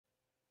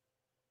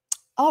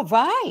All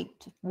right.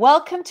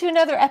 Welcome to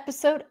another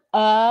episode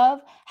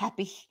of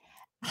Happy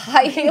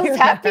High Heels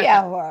Happy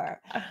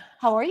Hour.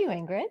 How are you,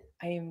 Ingrid?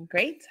 I am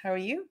great. How are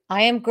you?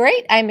 I am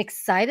great. I'm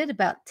excited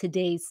about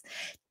today's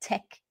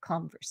tech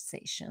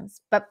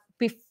conversations. But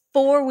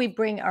before we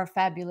bring our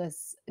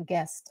fabulous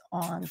guest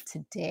on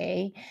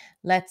today,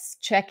 let's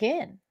check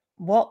in.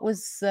 What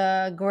was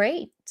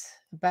great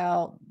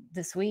about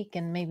this week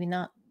and maybe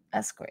not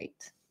as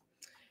great?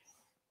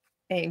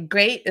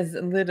 Great is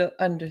a little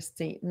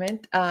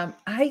understatement.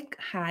 I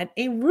had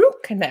a root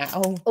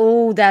canal,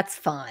 Oh, that's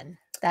fun.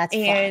 That's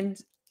fun. and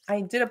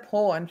I did a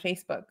poll on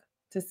Facebook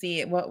to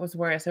see what was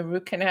worse, a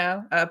root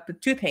canal, a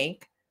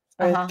toothache,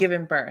 or Uh-huh.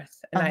 giving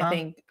birth. And I Uh-huh.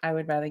 think I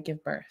would rather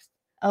give birth.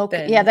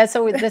 Okay. Yeah, Then that's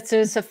always that's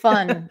just a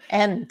fun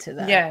end to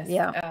that. yes.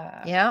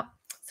 Yeah. Yeah.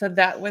 So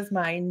that was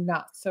my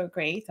not so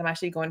great. I'm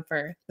actually going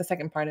for the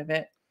second part of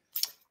it.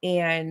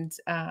 And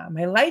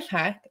my life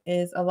hack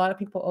is a lot of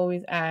people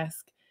always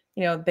ask,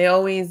 they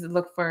always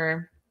look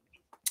for,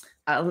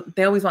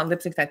 they always want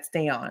lipsticks that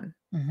stay on.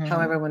 Mhm.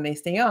 However, when they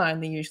stay on,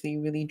 they're usually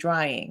really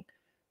drying.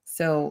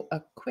 So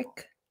a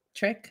quick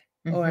trick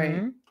or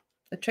Mhm.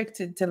 a trick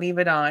to leave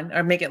it on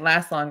or make it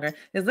last longer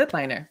is lip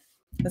liner.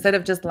 Instead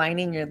of just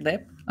lining your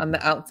lip on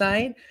the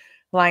outside,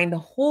 line the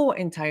whole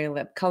entire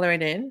lip, color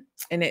it in,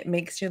 and it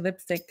makes your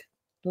lipstick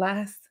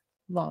last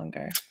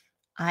longer.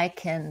 I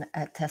can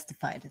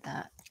testify to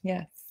that.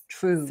 Yes.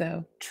 True.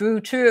 So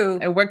True.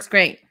 it works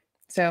great.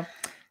 So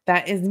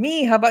that is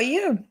me. How about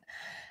you?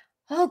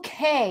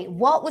 Okay.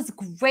 What was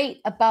great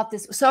about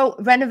this? So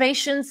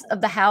renovations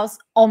of the house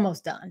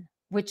almost done,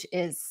 which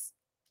is,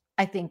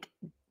 I think,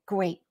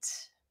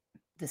 great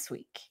this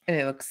week. And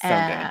it looks so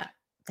good.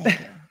 Thank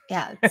you.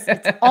 Yeah,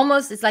 it's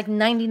almost, it's like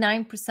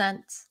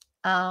 99%.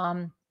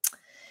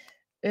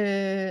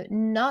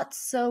 Not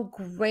so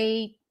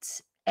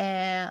great.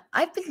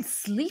 I've been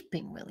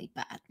sleeping really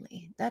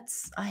badly.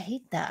 I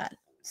hate that.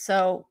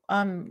 So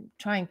I'm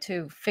trying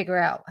to figure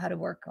out how to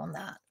work on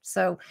that.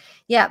 So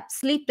yeah,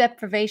 sleep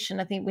deprivation.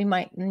 I think we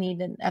might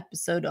need an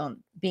episode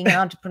on being an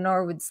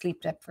entrepreneur with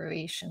sleep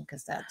deprivation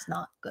because that's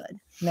not good.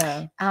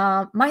 No.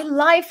 My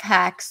life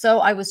hack. So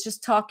I was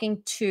just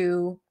talking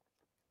to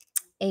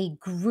a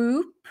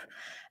group,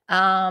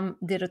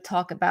 did a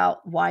talk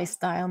about why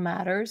style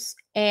matters.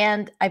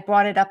 And I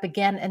brought it up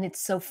again, and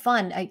it's so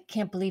fun. I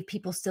can't believe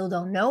people still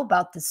don't know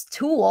about this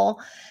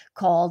tool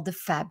called the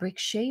fabric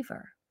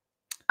shaver.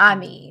 I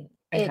mean,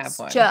 I have it's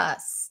one.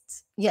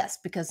 just, yes,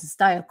 because in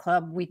Style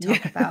Club we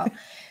talk about.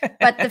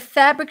 But the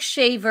fabric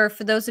shaver,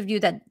 for those of you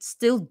that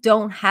still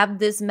don't have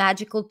this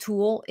magical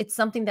tool, it's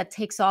something that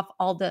takes off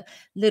all the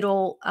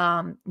little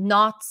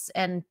knots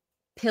and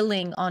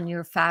pilling on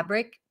your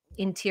fabric,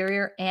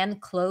 interior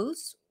and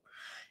clothes.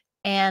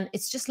 And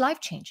it's just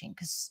life-changing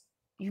because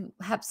you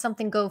have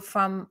something go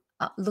from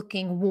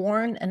looking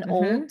worn and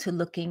old to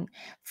looking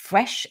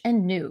fresh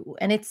and new.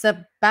 And it's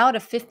about a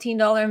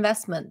 $15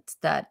 investment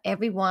that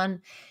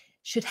everyone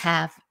should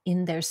have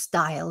in their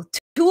style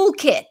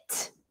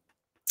toolkit.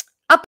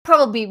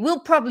 We'll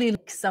probably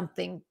look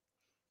something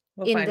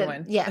We'll in find the,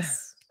 one.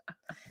 yes.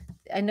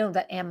 I know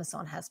that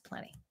Amazon has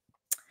plenty.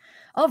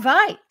 All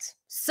right.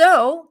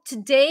 So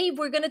today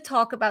we're going to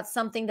talk about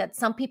something that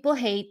some people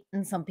hate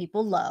and some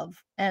people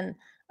love. And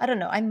I don't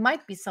know, I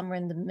might be somewhere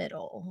in the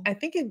middle. I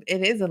think it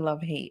is a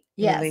love-hate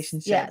Yes.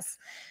 relationship. Yes.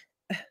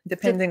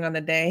 Depending on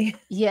the day.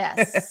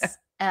 Yes.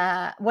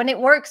 When it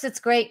works, it's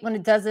great. When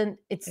it doesn't,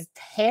 it's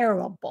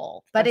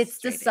terrible. But it's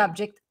the frustrating.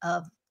 subject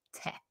of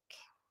tech.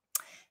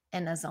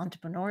 And as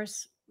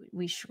entrepreneurs,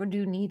 we sure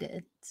do need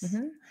it.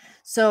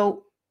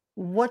 So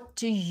what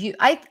do you,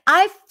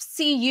 I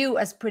see you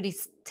as pretty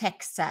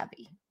tech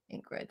savvy,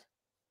 Ingrid.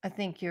 I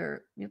think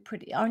you're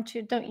pretty, aren't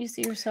you? Don't you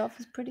see yourself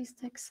as pretty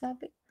tech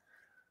savvy?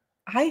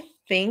 I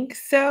think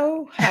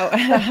so.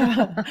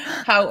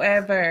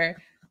 However,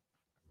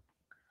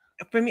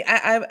 for me,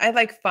 I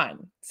like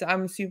fun. So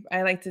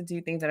I like to do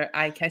things that are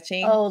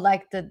eye-catching. Oh,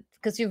 like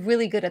because you're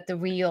really good at the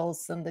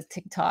reels and the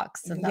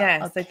TikToks and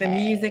yes, okay. Like the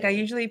music. I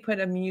usually put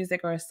a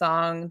music or a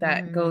song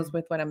that goes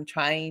with what I'm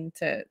trying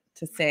to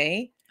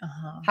say.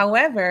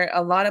 However,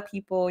 a lot of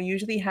people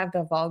usually have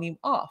the volume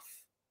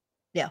off.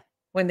 Yeah.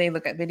 When they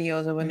look at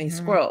videos or when they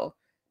scroll.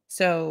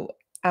 So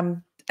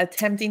I'm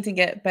attempting to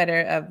get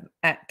better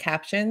at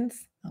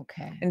captions.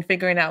 Okay. And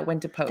figuring out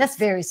when to post. That's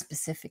very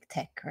specific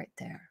tech right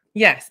there.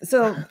 Yes.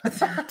 So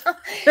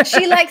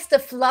she likes the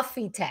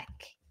fluffy tech.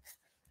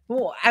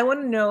 Well, I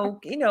want to know,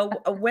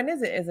 when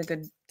is a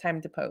good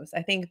time to post?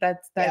 I think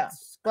that's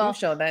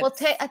crucial.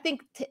 I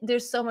think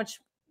there's so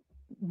much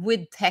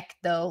with tech,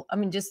 though. I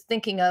mean, just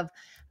thinking of,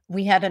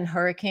 we had a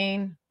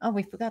hurricane. Oh,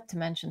 we forgot to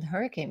mention the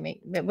hurricane.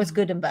 It was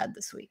good and bad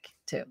this week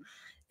too,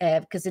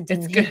 because it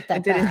didn't hit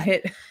that bad. It didn't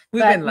hit.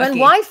 We've been lucky. When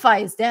Wi-Fi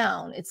is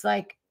down, it's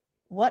like,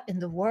 what in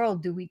the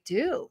world do we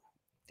do?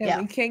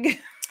 Yeah, we can't get.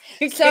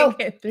 So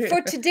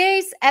for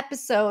today's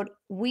episode,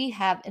 we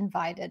have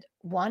invited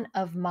one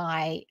of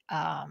my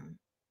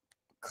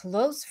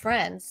close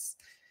friends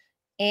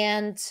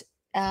and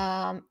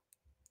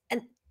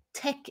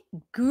tech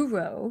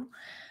guru,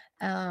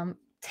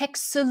 tech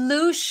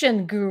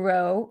solution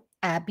guru,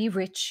 Abbie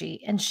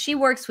Richie, and she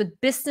works with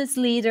business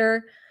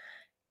leader,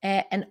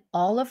 and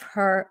all of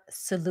her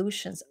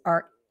solutions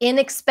are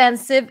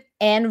inexpensive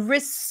and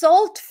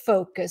result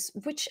focused,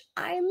 which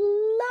I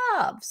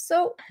love.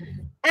 So,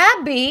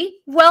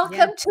 Abbie, Yeah.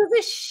 welcome to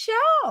the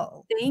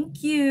show.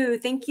 Thank you.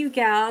 Thank you,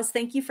 gals.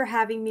 Thank you for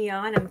having me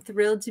on. I'm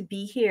thrilled to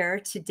be here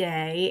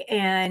today.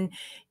 And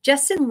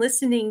just in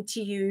listening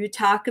to you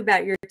talk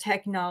about your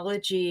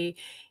technology,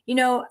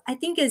 I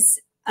think as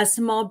a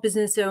small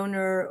business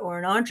owner or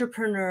an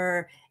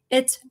entrepreneur,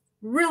 it's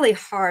really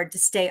hard to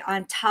stay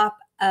on top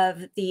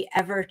of the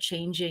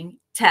ever-changing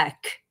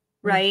tech,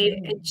 right?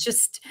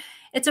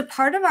 It's a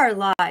part of our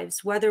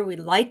lives, whether we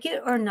like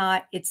it or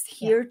not, it's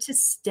here to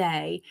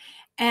stay.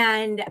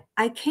 And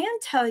I can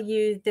tell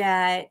you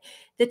that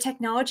the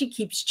technology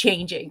keeps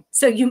changing.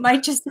 So you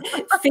might just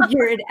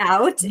figure it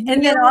out.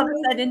 And then all of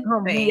a sudden,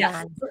 Oh,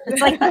 man.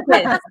 it's like the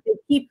kids, they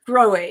keep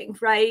growing,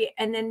 right?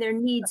 And then their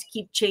needs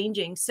keep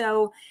changing.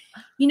 So,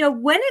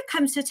 when it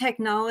comes to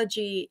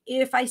technology,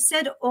 if I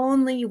said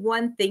only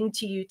one thing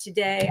to you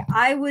today,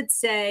 I would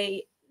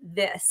say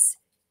this: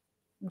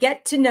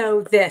 get to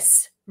know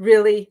this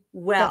really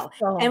well.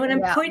 And what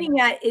I'm pointing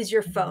at is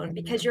your phone,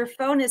 because your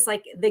phone is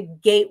like the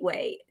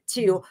gateway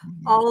to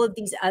all of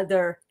these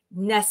other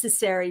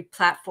necessary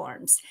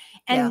platforms.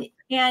 And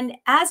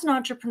as an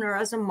entrepreneur,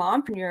 as a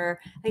mompreneur,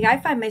 like I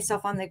find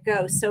myself on the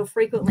go so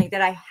frequently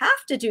that I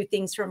have to do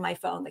things from my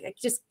phone. Like I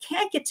just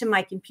can't get to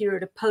my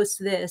computer to post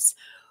this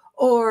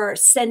or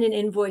send an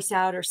invoice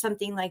out or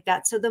something like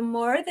that. So the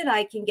more that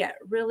I can get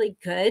really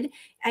good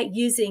at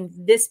using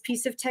this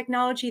piece of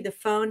technology, the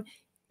phone,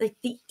 like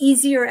the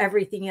easier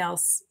everything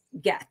else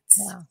gets.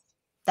 Yeah,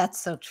 that's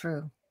so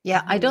true.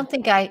 Yeah, I don't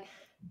think I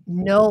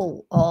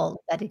know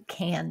all that it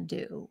can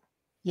do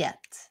yet.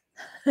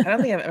 I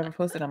don't think I've ever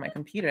posted on my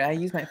computer. I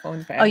use my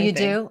phone for Oh, you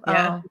everything. do?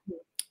 Yeah. Oh,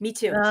 Me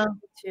too.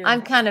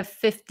 I'm kind of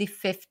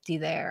 50-50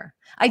 there.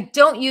 I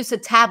don't use a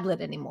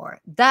tablet anymore.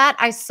 That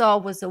I saw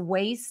was a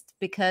waste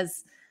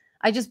because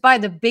I just buy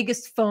the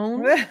biggest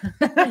phone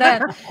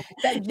that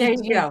There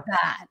you go.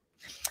 that.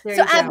 There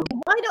So, you go. Abbie,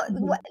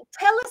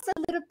 tell us a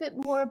little bit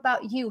more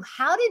about you.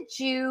 How did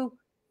you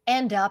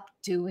end up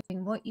doing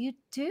what you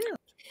do?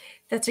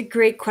 That's a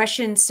great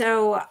question.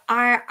 So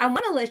I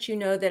want to let you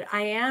know that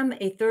I am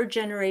a third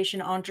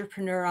generation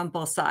entrepreneur on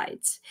both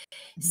sides.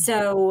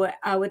 So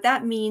what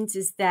that means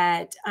is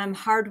that I'm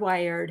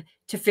hardwired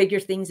to figure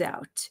things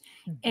out.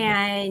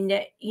 And,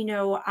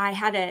 I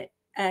had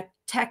a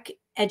tech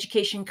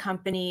education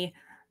company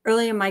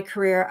early in my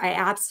career. I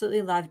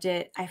absolutely loved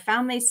it. I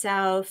found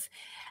myself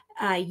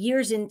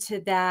years into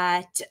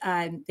that,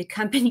 the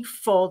company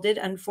folded,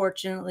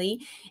 unfortunately,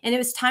 and it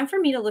was time for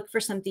me to look for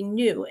something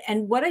new.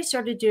 And what I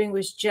started doing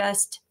was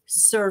just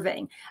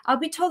serving. I'll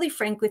be totally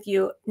frank with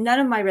you,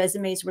 none of my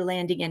resumes were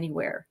landing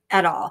anywhere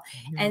at all.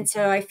 And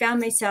so I found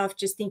myself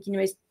just thinking to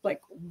myself,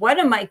 like, what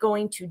am I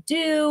going to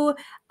do?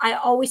 I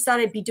always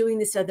thought I'd be doing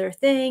this other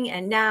thing,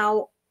 and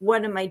now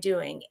what am I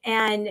doing?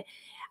 And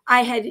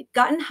I had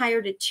gotten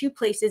hired at 2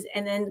 places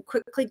and then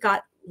quickly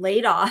got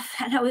laid off,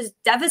 and I was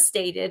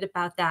devastated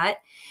about that.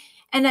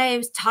 And I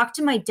was talked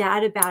to my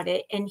dad about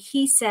it, and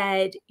he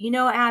said,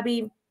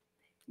 Abbie,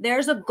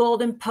 there's a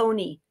golden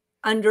pony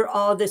under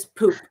all this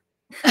poop.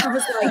 I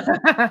was like,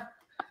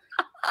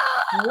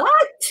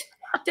 what?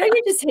 Don't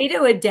you just hate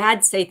it when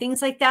dads say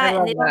things like that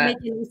and they don't make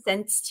any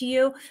sense to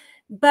you?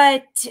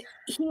 But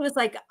he was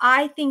like,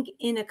 I think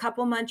in a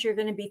couple months, you're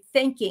going to be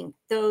thanking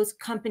those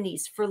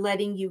companies for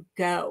letting you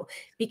go,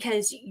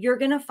 because you're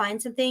going to find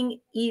something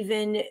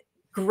even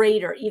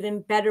greater, even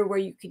better, where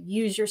you could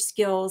use your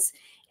skills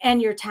and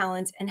your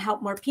talents and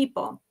help more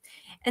people.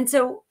 And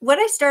so what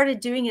I started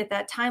doing at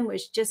that time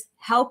was just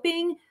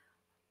helping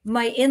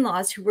my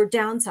in-laws who were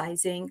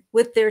downsizing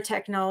with their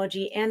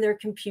technology and their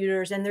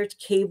computers and their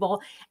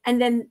cable. And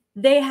then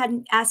they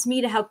had asked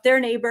me to help their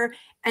neighbor.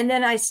 And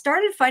then I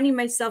started finding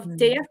myself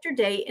day after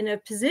day in a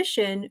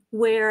position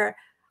where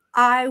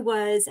I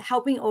was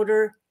helping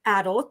older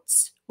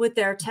adults with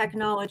their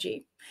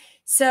technology.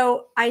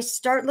 So I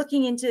start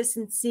looking into this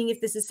and seeing if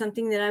this is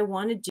something that I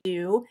want to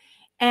do.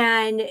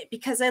 And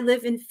because I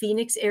live in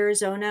Phoenix,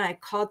 Arizona, I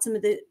called some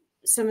of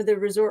the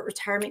resort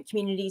retirement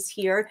communities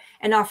here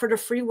and offered a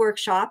free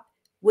workshop,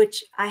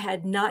 which I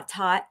had not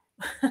taught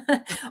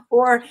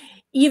or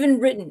even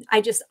written. I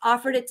just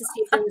offered it to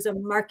see if there was a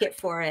market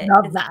for it.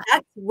 Love that.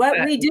 That's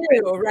what we do,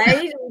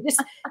 right? We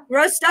just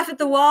throw stuff at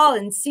the wall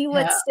and see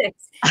what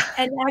sticks.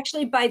 And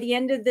actually, by the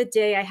end of the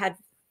day, I had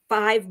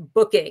 5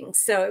 bookings.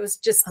 So it was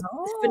just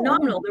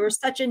phenomenal. There was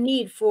such a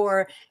need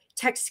for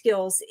tech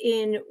skills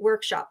in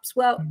workshops.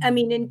 Well, I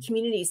mean, in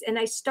communities. And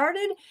I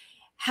started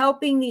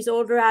helping these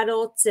older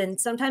adults and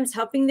sometimes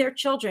helping their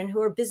children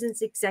who are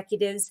business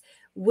executives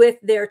with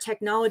their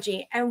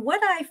technology. And what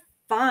I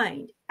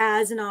find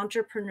as an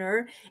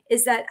entrepreneur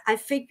is that I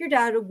figured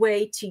out a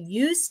way to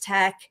use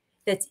tech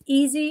that's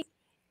easy,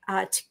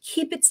 to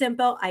keep it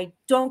simple. I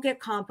don't get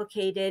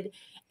complicated,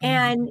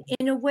 and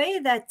in a way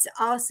that's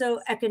also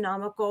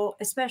economical,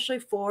 especially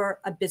for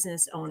a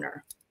business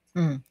owner.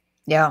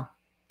 Yeah.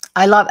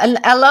 And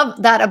I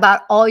love that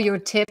about all your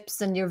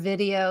tips and your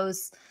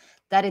videos,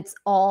 that it's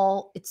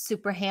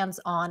super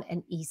hands-on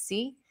and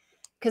easy.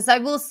 Because I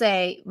will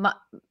say,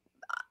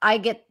 I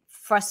get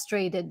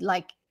frustrated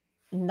like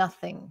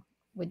nothing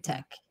with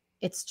tech.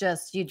 It's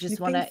just, you You just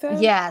want think to,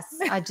 so? yes,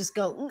 I just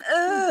go,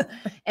 "Ugh."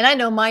 And I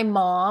know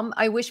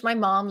I wish my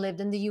mom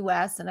lived in the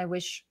US, and I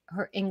wish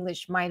her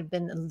English might have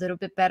been a little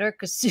bit better,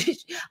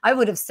 because I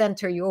would have sent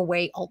her your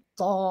way a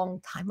long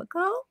time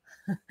ago.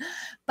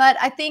 But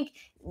I think,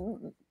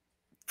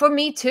 for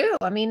me too.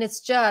 I mean,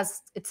 it's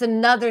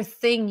another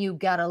thing you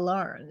got to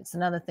learn. It's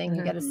another thing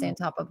you got to stay Mhm. on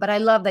top of. But I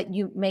love that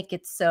you make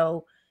it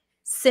so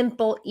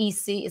simple,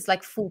 easy. It's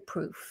like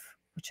foolproof,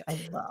 which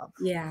I love.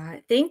 Yeah,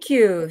 thank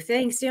you.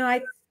 Thanks.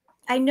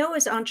 I know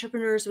as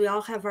entrepreneurs, we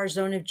all have our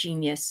zone of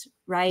genius, Yeah.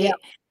 right?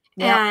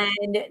 Yeah.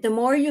 And the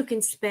more you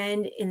can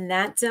spend in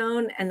that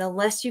zone and the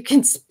less you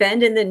can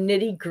spend in the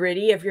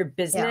nitty-gritty of your Yeah.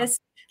 business,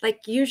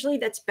 like usually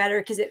that's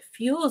better because it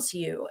fuels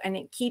you and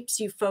it keeps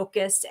you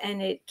focused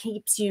and it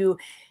keeps you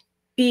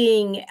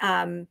being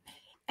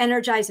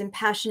energized and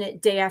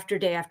passionate day after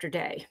day after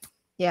day.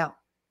 Yeah.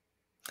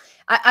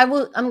 I'm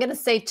going to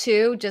say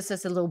too, just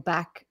as a little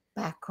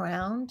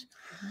background,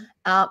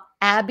 Mhm.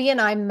 Abbie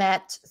and I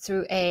met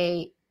through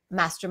a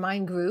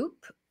mastermind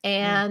group,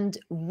 and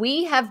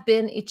we have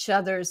been each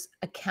other's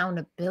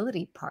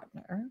accountability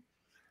partner.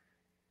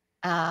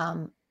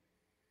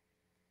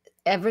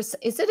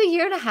 Is it a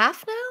year and a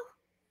half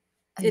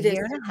now? A It is.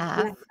 year and a Yeah.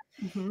 half.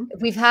 Mhm.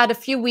 We've had a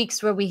few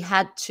weeks where we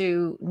had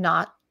to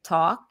not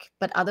talk,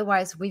 but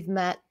otherwise we've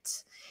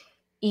met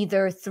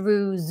either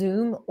through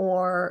Zoom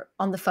or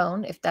on the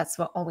phone, if that's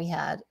all we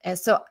had. And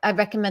so I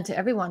recommend to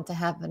everyone to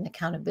have an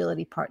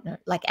accountability partner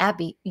like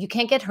Abbie. You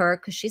can't get her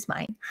because she's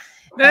mine,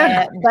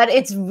 but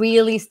it's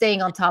really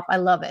staying on top. I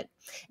love it.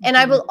 And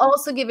I Mhm. will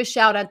also give a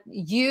shout out.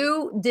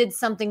 You did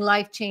something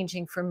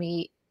life-changing for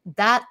me,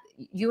 that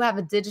you have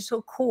a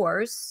digital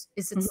course.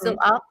 Is it still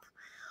Mhm. up?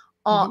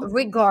 Mhm.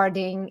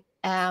 Regarding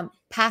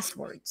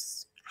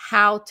passwords,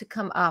 how to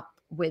come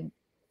up with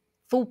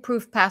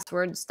foolproof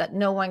passwords that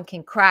no one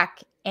can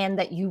crack and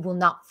that you will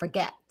not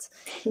forget.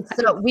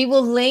 So we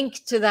will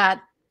link to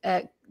that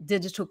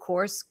digital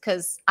course,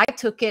 because I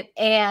took it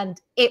and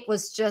it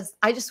was just,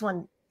 I just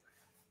want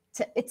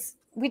to,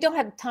 we don't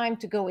have time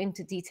to go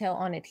into detail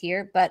on it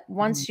here, but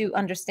once you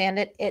understand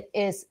it, it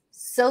is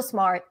so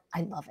smart.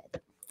 I love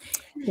it.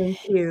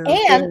 Thank you.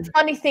 And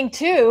funny thing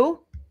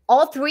too,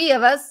 all three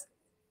of us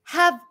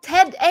have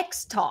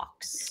TEDx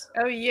talks.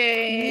 Oh,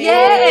 yay.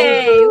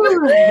 Yay!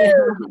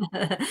 Woo-hoo!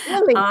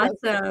 Really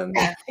Awesome.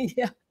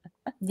 yeah.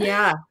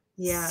 Yeah.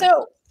 Yeah.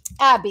 So,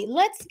 Abbie,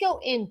 let's go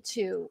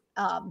into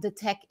the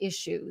tech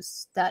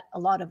issues that a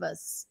lot of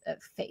us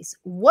face.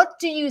 What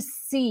do you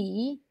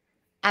see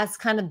as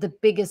kind of the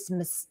biggest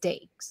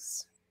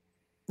mistakes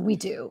we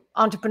do,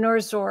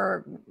 entrepreneurs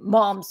or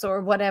moms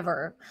or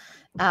whatever?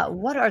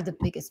 What are the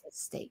biggest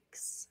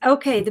mistakes?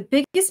 Okay. The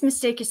biggest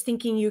mistake is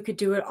thinking you could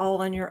do it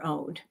all on your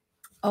own.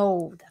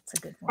 Oh, that's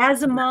a good one.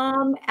 As a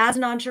mom, as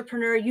an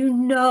entrepreneur,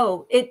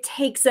 it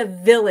takes a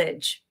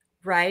village,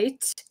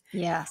 right?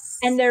 Yes.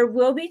 And there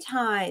will be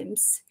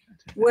times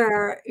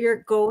where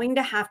you're going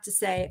to have to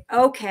say,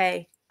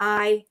 okay,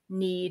 I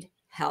need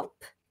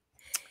help.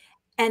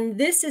 And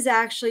this is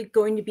actually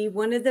going to be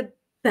one of the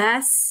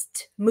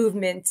best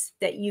movements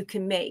that you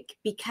can make,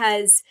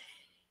 because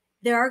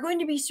there are going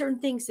to be certain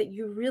things that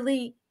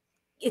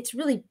it's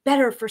really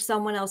better for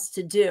someone else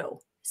to do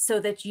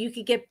so that you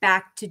could get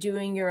back to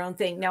doing your own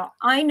thing. Now,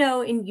 I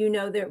know, and you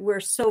know, that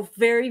we're so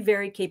very,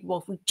 very capable.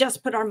 If we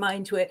just put our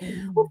mind to it,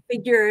 we'll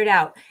figure it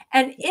out.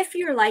 And if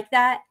you're like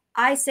that,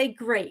 I say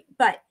great,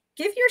 but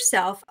give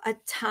yourself a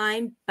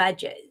time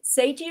budget.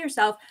 Say to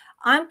yourself,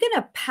 I'm going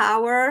to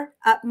power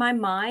up my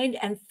mind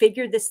and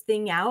figure this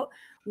thing out.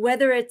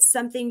 Whether it's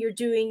something you're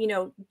doing,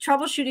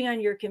 troubleshooting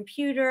on your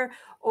computer,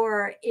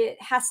 or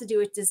it has to do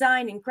with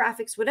design and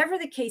graphics, whatever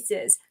the case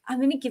is, I'm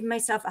going to give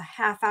myself a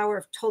half hour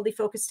of totally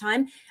focused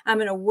time. I'm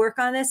going to work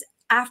on this,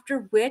 after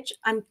which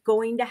I'm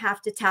going to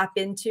have to tap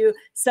into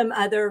some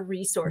other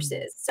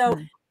resources. So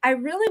I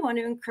really want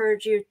to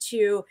encourage you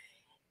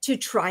to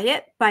try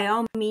it by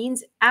all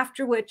means,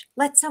 after which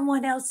let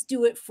someone else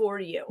do it for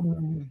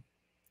you.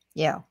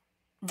 Yeah.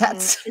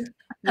 That's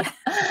yeah.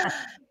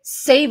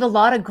 save a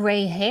lot of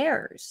gray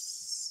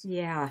hairs.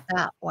 Yeah.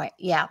 That way.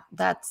 Yeah,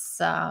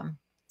 that's a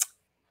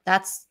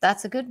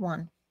good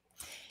one.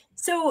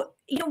 So,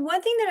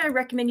 one thing that I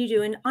recommend you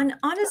do, and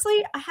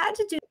honestly, I had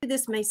to do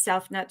this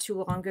myself not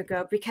too long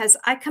ago, because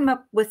I come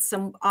up with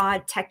some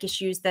odd tech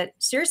issues that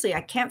seriously, I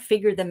can't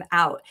figure them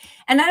out.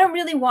 And I don't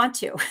really want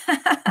to.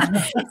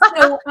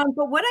 So,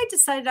 but what I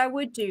decided I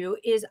would do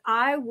is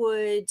I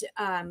would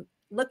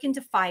look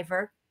into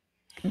Fiverr,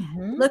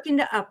 look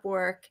into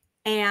Upwork,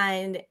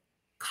 and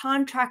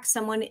contract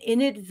someone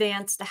in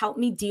advance to help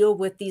me deal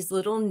with these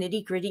little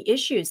nitty-gritty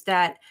issues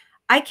that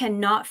I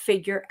cannot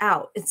figure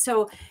out. And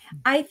so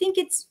I think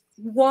it's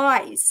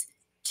wise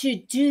to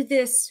do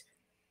this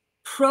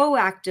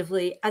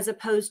proactively as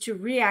opposed to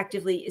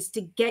reactively, is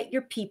to get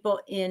your people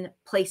in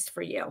place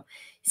for you.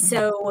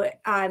 So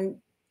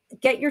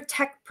get your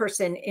tech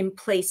person in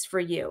place for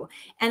you.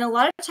 And a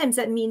lot of times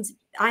that means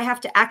I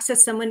have to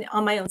access someone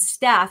on my own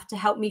staff to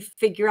help me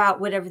figure out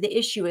whatever the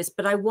issue is.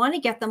 But I want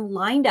to get them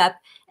lined up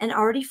and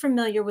already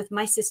familiar with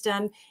my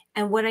system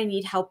and what I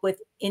need help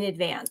with in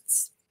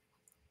advance.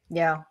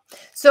 Yeah.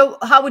 So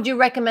how would you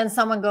recommend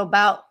someone go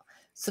about?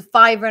 So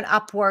Fiverr and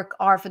Upwork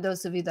are, for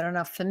those of you that are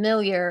not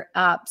familiar,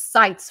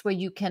 sites where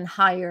you can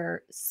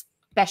hire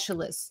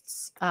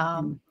specialists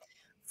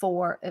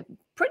for a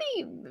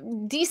pretty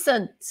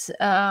decent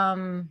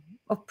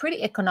or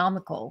pretty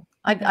economical.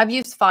 I've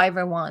used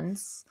Fiverr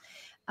once,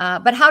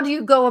 but how would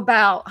you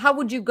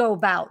go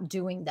about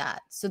doing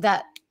that so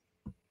that,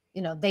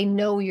 you know, they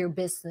know your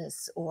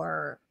business,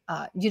 or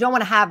you don't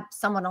want to have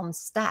someone on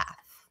staff?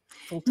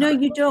 No,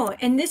 you don't.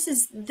 And this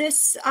is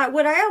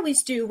what I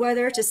always do,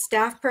 whether it's a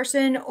staff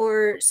person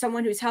or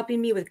someone who's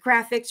helping me with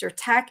graphics or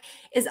tech,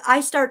 is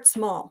I start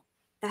small.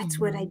 That's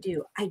what I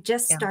do. I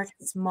just start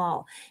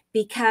small,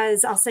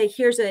 because I'll say,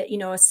 here's a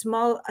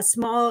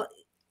small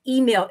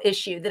email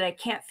issue that I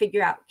can't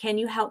figure out. Can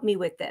you help me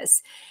with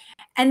this?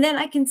 And then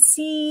I can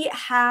see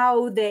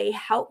how they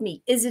help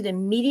me. Is it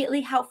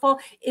immediately helpful?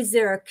 Is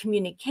there a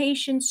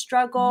communication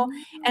struggle?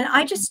 And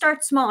I just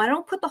start small. I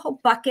don't put the whole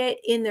bucket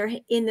in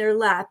their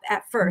lap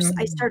at first.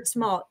 I start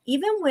small.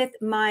 Even with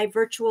my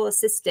virtual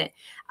assistant,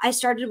 I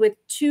started with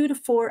 2 to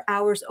 4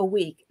 hours a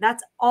week.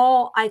 That's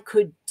all I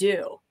could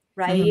do,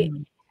 right?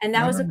 And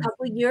that was a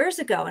couple of years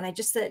ago. And I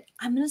just said,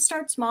 I'm going to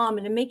start small. I'm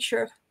going to make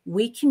sure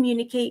we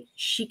communicate.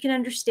 She can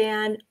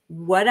understand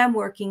what I'm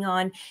working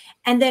on.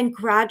 And then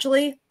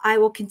gradually I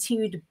will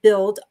continue to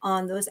build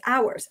on those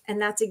hours. And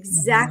that's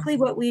exactly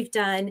what we've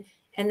done.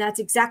 And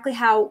that's exactly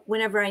how,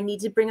 whenever I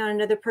need to bring on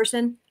another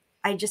person,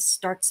 I just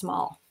start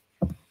small.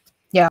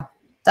 Yeah,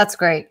 that's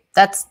great.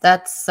 That's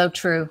so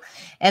true.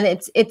 And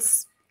it's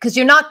because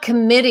you're not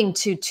committing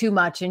to too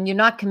much, and you're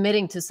not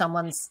committing to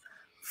someone's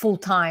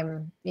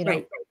full-time,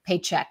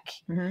 paycheck.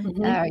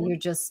 You're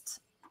just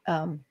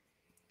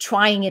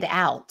trying it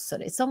out. So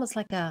it's almost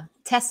like a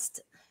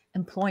test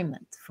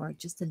employment for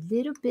just a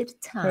little bit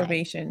of time.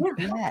 Probation.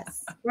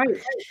 Yes.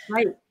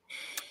 Right.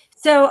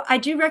 So I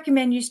do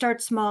recommend you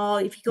start small.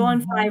 If you go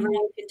on Fiverr,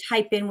 you can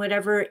type in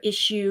whatever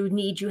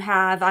need you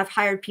have. I've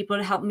hired people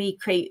to help me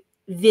create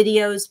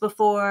videos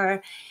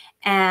before,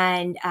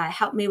 and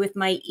help me with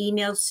my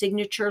email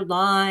signature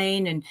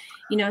line. And,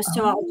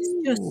 so I'll just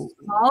do a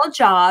small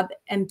job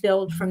and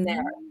build from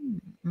there.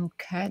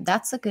 Okay.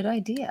 That's a good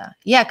idea.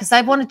 Yeah. Because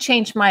I want to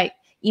change my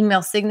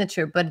email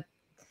signature, but I'm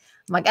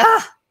like,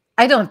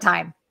 I don't have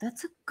time.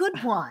 That's a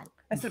good one.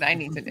 That's what I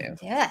need to do.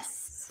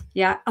 Yes.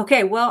 Yeah.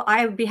 Okay. Well,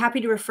 I would be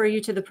happy to refer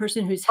you to the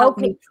person who's helped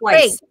me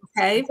twice.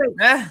 Great.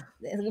 Okay.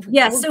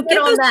 Yeah. So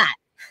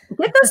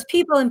get those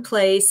people in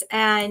place.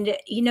 And,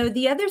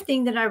 the other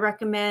thing that I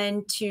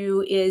recommend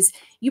too is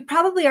you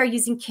probably are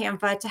using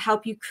Canva to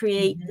help you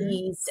create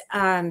these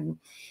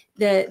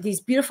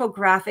beautiful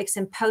graphics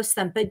and post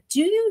them. But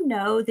do you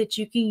know that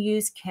you can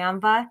use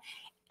Canva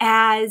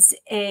as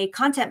a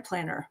content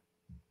planner?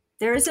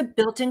 There is a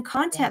built-in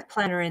content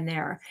planner in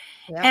there.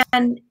 Yeah.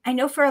 And I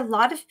know for a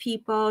lot of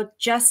people,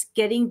 just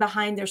getting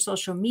behind their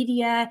social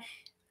media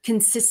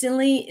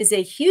consistently is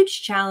a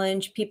huge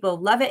challenge. People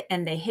love it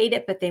and they hate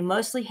it, but they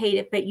mostly hate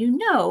it. But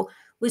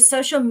with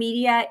social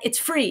media, it's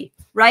free,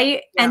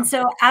 right? Yeah. And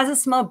so as a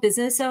small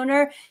business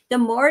owner, the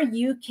more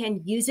you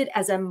can use it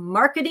as a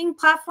marketing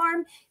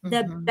platform,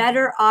 the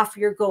better off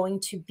you're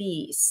going to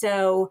be.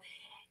 So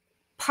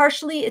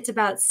partially it's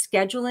about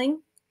scheduling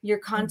your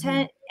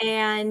content,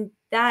 and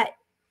that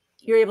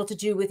you're able to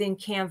do within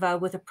Canva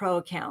with a pro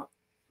account.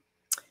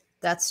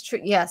 That's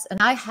true. Yes. And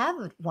I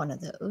have one of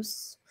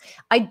those.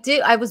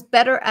 I was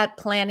better at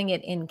planning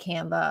it in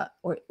Canva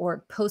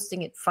or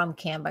posting it from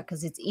Canva,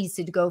 because it's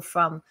easy to go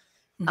from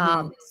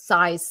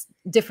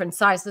different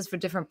sizes for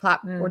different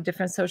or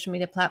different social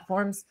media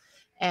platforms.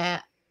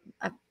 And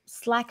I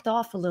slacked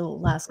off a little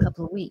last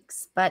couple of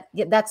weeks, but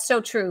yeah, that's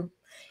so true.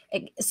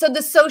 So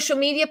the social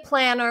media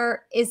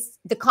planner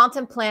the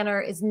content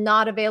planner is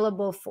not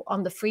available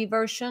on the free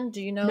version.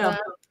 Do you know that?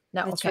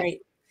 No, that's right.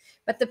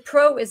 But the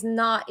pro is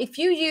not. If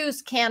you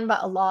use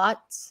Canva a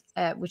lot,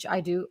 which I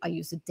do, I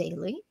use it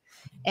daily.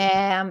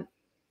 And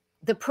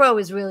the pro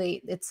is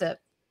really, it's a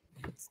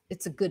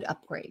good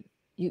upgrade.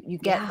 You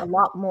get a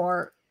lot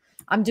more.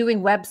 I'm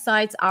doing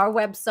websites. Our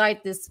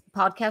website, this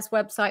podcast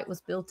website, was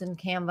built in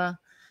Canva.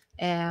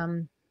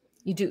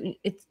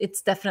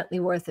 It's definitely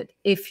worth it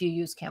if you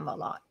use Canva a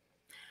lot.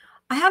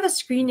 I have a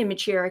screen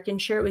image here. I can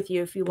share it with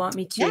you if you want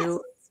me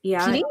to.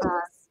 Yes, yeah.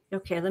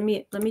 Okay. Let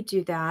me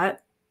do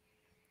that.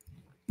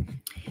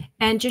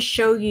 And just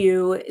show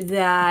you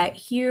that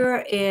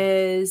here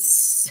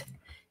is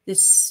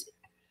this.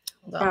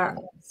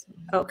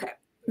 Okay.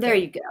 There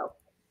you go.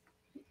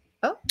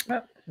 Oh,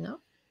 no.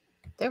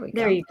 There we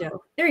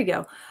go. There you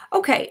go.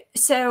 Okay.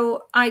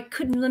 So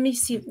let me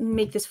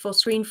make this full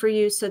screen for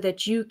you so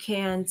that you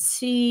can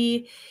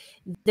see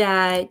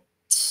that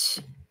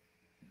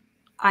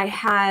I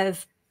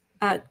have,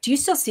 do you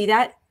still see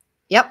that?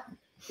 Yep.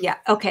 Yeah.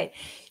 Okay.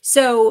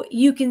 So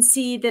you can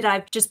see that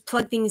I've just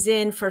plugged things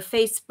in for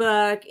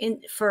Facebook,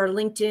 for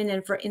LinkedIn,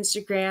 and for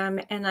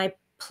Instagram, and I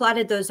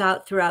plotted those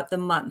out throughout the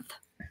month.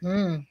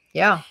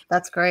 Yeah,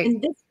 that's great.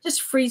 And this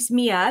just frees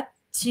me up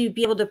to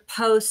be able to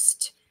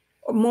post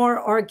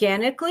more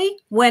organically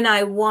when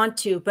I want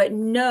to, but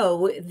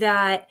know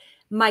that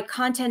my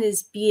content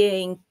is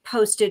being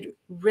posted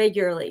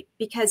regularly,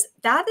 because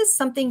that is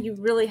something you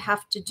really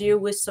have to do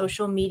with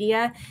social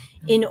media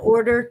in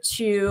order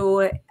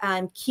to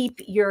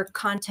keep your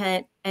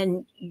content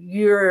and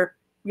your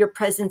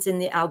presence in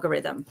the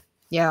algorithm.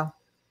 Yeah.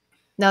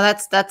 No,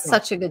 that's Yeah.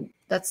 such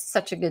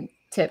a good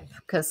tip,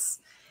 because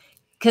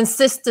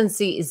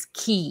consistency is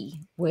key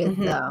with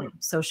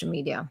social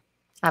media.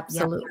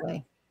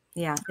 Absolutely.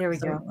 Yeah, there we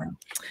go. Absolutely.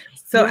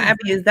 So Yeah.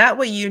 Abbie, is that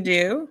what you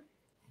do?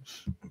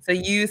 So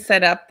you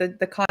set up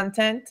the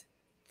content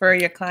for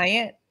your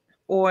client,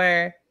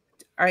 or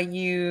are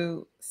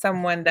you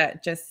someone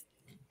that just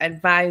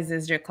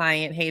advises your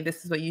client, hey,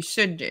 this is what you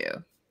should do?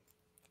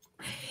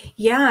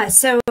 Yeah,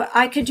 so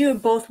I could do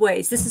it both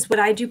ways. This is what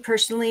I do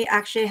personally.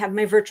 Actually, I have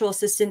my virtual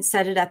assistant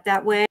set it up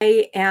that way,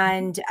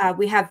 and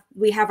we have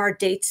our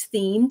dates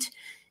themed.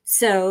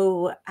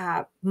 So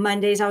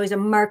Monday's always a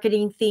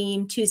marketing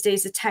theme.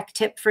 Tuesday's a tech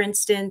tip, for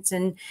instance.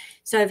 And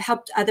so I've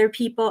helped other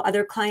people,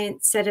 other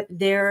clients set up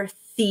their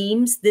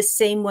themes the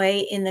same way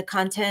in the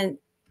content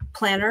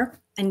planner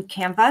and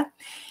Canva.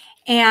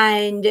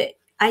 And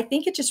I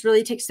think it just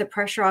really takes the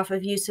pressure off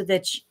of you so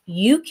that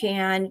you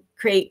can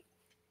create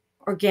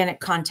organic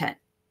content.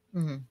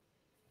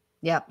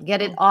 Yeah,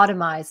 get it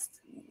automized.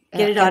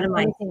 Get it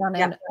automized. Anything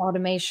on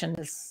automation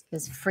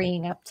is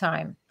freeing up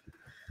time.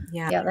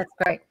 Yeah, that's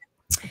great.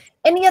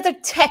 Any other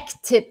tech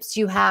tips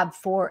you have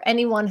for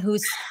anyone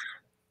who's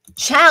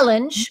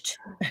challenged?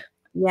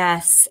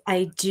 Yes,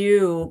 I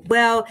do.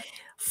 Well,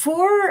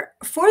 for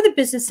the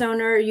business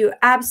owner, you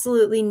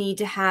absolutely need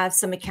to have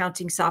some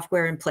accounting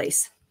software in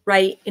place,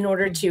 right? In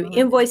order to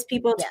invoice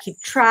people, to keep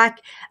track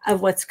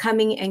of what's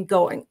coming and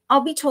going. I'll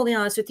be totally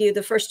honest with you.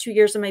 The first 2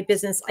 years of my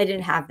business, I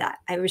didn't have that.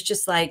 I was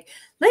just like,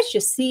 let's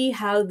just see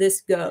how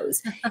this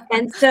goes.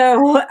 And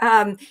so,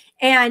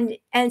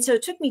 and so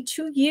it took me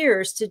 2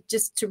 years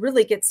to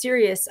really get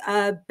serious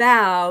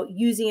about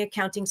using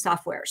accounting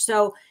software.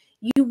 So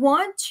you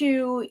want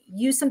to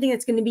use something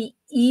that's going to be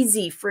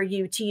easy for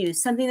you to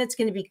use, something that's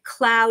going to be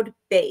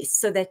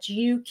cloud-based so that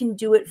you can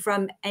do it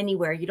from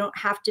anywhere. You don't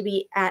have to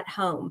be at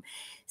home.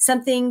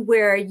 Something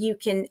where you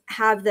can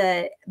have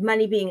the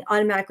money being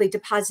automatically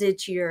deposited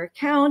to your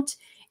account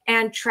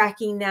and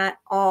tracking that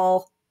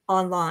all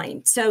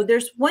online. So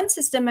there's one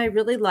system I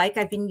really like.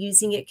 I've been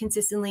using it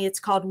consistently. It's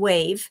called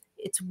Wave.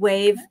 It's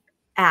Wave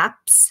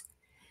Apps.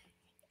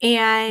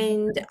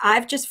 And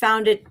I've just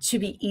found it to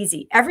be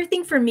easy.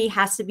 Everything for me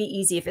has to be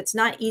easy. If it's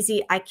not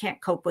easy, I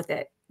can't cope with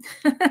it.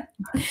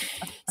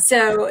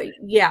 So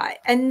yeah.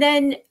 And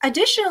then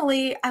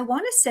additionally, I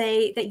want to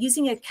say that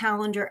using a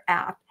calendar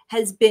app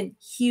has been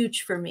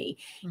huge for me.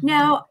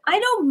 Now, I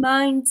don't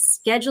mind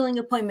scheduling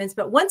appointments,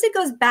 but once it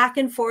goes back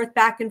and forth,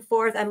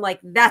 I'm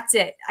like, that's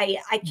it.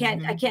 I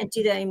can't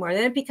do that anymore.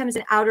 Then it becomes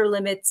an outer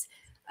limits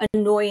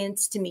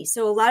annoyance to me.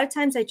 So a lot of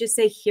times I just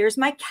say, here's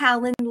my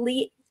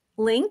Calendly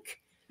link.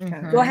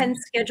 Go ahead and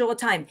schedule a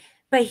time.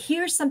 But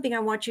here's something I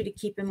want you to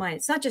keep in mind.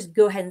 It's not just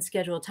go ahead and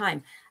schedule a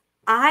time.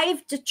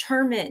 I've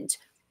determined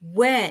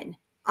when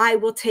I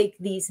will take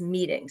these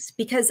meetings,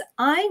 because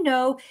I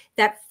know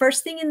that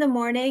first thing in the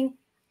morning,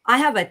 I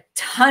have a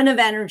ton of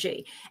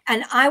energy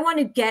and I want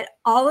to get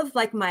all of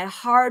like my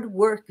hard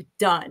work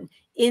done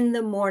in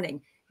the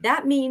morning.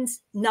 That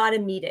means not a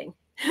meeting.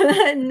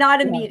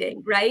 Not a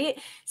meeting, right?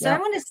 So I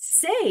want to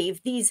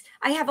save these.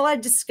 I have a lot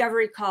of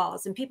discovery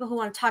calls and people who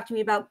want to talk to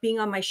me about being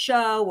on my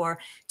show or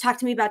talk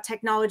to me about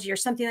technology or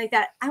something like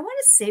that. I want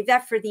to save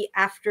that for the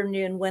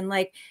afternoon when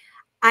like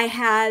I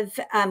have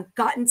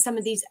gotten some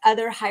of these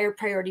other higher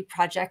priority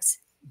projects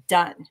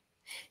done.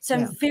 So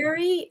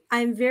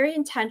I'm very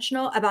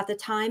intentional about the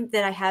time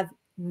that I have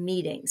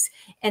meetings,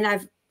 and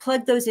I've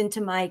plugged those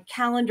into my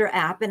calendar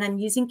app, and I'm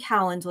using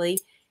Calendly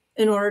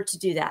in order to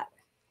do that.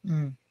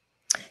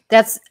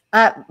 That's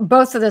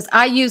both of those.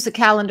 I use a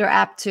calendar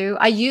app too.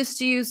 I used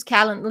to use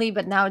Calendly,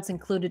 but now it's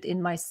included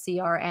in my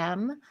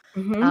CRM.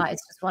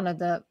 It's just one of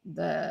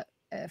the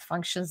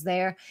functions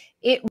there.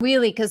 It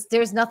really, because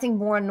there's nothing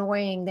more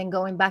annoying than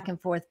going back and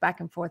forth,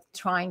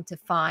 trying to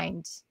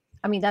find.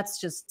 I mean, that's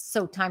just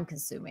so time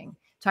consuming,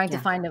 trying to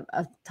find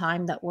a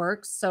time that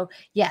works. So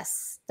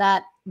yes,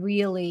 that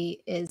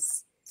really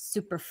is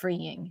super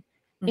freeing.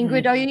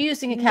 Ingrid, are you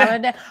using a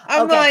calendar?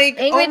 I'm like,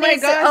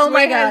 Ingrid oh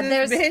my God,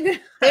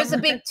 there's a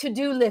big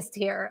to-do list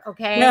here.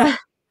 Okay.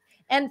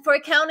 And for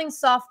accounting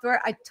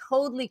software, I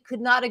totally could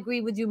not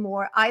agree with you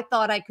more. I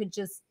thought I could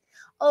just,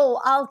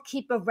 I'll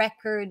keep a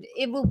record.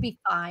 It will be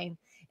fine.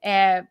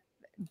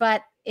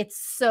 But it's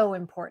so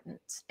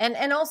important.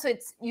 And also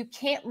you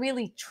can't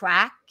really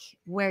track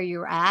where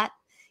you're at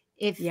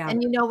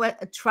and you know what,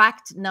 a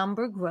tracked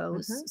number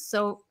grows.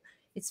 So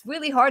it's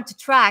really hard to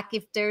track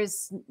if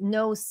there's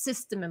no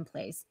system in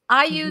place.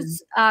 I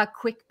use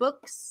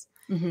QuickBooks.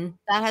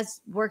 That has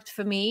worked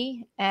for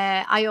me.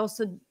 I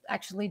also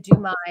actually do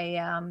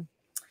my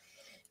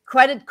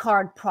credit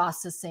card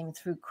processing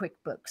through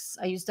QuickBooks.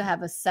 I used to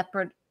have a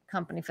separate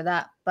company for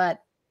that,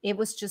 but it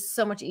was just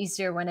so much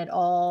easier when it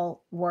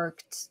all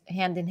worked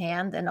hand in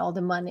hand and all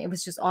the money, it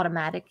was just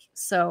automatic.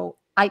 So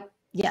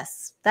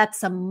yes,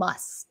 that's a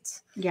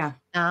must. Yeah.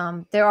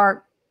 There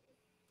are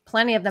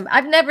plenty of them.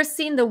 I've never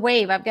seen the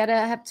Wave.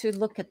 Have to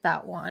look at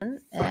that one.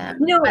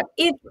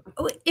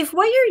 If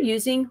what you're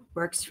using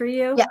works for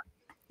you,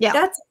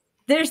 yeah,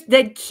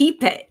 then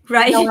keep it,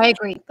 right? no, I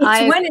agree.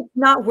 It's when it's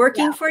not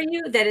working for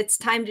you that it's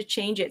time to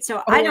change it.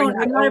 So I'm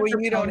not a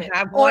you don't proponent.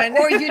 have one,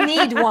 or you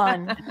need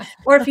one,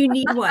 or if you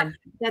need one.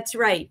 That's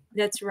right.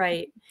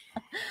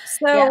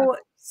 So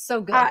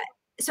so good.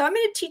 So I'm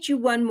going to teach you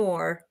one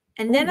more,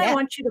 and then I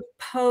want you to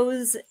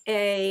pose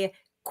a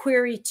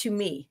query to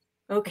me.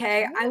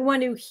 Okay. I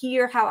want to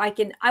hear how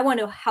I want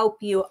to help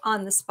you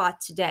on the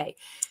spot today.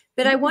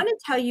 But I want to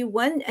tell you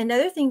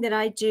another thing that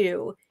I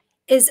do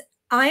is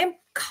I am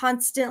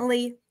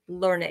constantly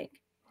learning.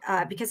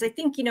 Because I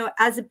think,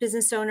 as a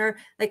business owner,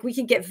 like we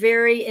can get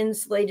very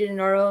insulated in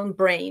our own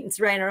brains,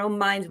 right? In our own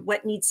minds,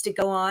 what needs to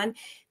go on.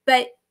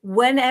 But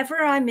whenever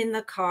I'm in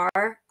the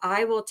car,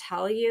 I will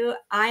tell you,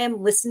 I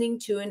am listening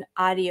to an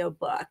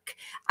audiobook.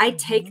 I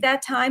take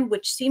that time,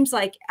 which seems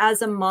like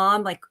as a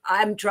mom, like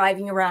I'm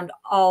driving around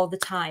all the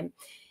time.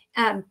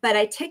 But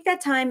I take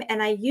that time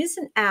and I use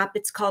an app.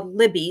 It's called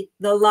Libby,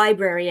 the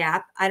library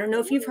app. I don't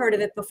know if you've heard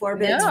of it before,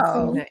 but it's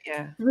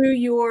through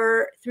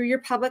your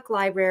public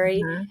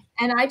library.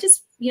 And I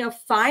just,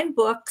 find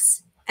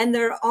books, and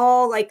they're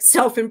all like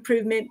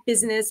self-improvement,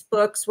 business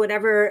books,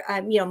 whatever,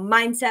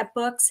 mindset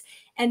books.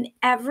 And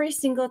every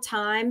single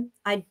time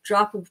I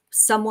drop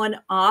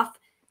someone off,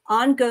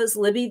 on goes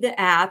Libby, the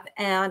app,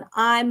 and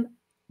I'm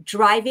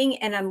driving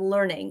and I'm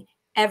learning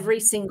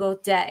every single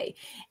day.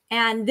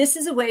 And this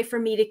is a way for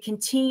me to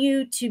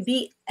continue to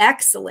be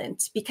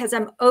excellent because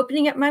I'm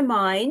opening up my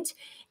mind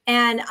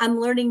and I'm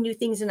learning new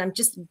things, and I'm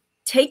just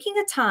taking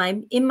a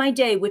time in my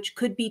day, which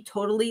could be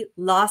totally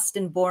lost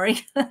and boring.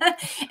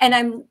 and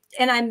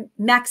I'm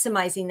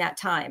maximizing that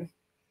time.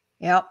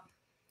 Yep.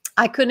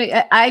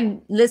 I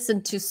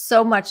listen to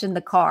so much in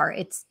the car.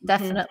 It's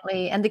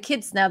definitely, and the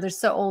kids now, they're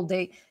so old.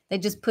 They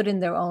just put in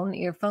their own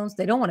earphones.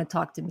 They don't want to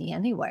talk to me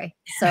anyway.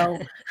 So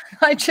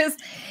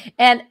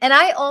and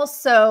I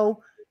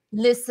also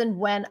listen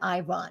when I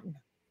run.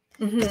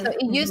 So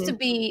it used to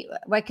be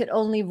I could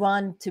only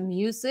run to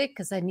music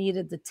because I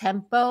needed the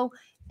tempo.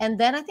 And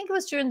then I think it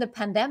was during the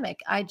pandemic,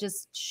 I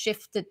just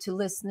shifted to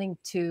listening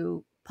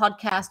to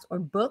podcasts or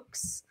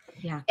books.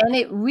 Yeah. And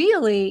it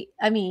really,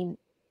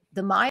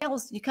 the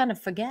miles, you kind of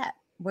forget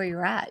where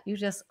you're at. You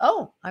just,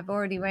 I've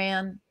already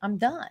ran, I'm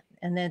done.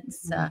 And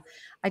it's,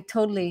 I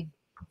totally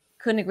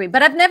couldn't agree.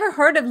 But I've never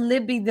heard of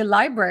Libby, the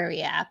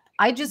library app.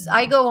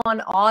 I go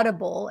on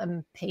Audible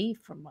and pay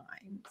for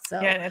mine.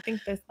 So yeah, and I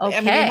think this, you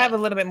have a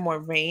little bit more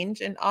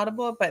range in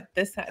Audible, but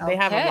they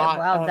have a lot.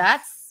 Well,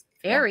 that's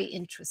very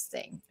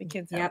interesting. The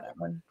kids have that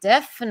one.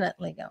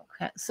 Definitely go.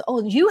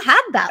 So, you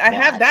had that I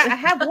have that. I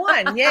have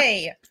one.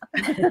 Yay.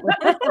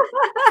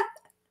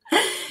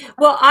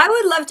 Well, I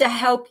would love to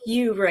help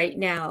you right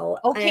now.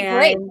 Okay,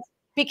 great.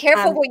 Be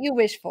careful what you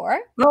wish for.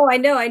 Oh, I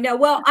know.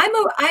 Well,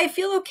 I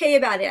feel okay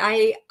about it.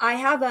 I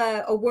have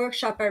a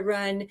workshop I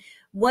run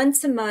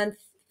once a month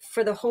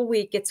for the whole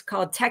week. It's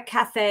called Tech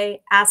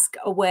Cafe Ask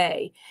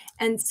Away.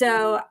 And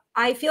so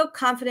I feel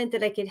confident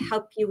that I can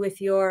help you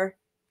with your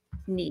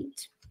need.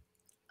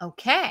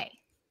 Okay.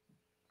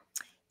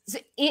 So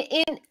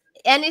in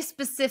any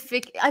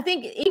specific, I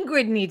think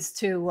Ingrid needs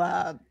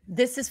to,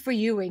 this is for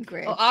you,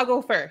 Ingrid. Well, I'll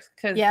go first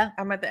because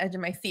I'm at the edge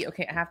of my seat.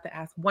 Okay, I have to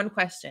ask one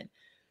question.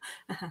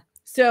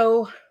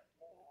 So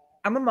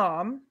I'm a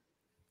mom.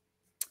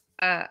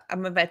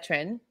 I'm a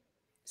veteran.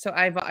 So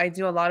I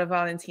do a lot of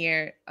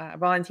volunteering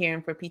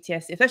for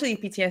PTSD, especially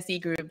PTSD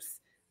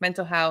groups,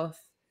 mental health.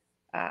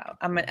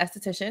 I'm an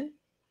esthetician,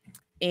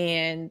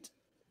 and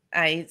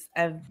I'm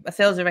a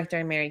sales director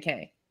in Mary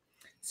Kay.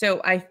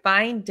 So I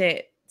find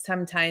it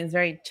sometimes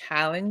very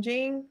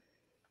challenging.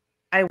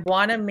 I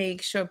want to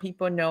make sure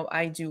people know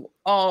I do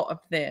all of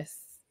this.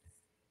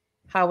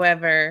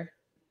 However,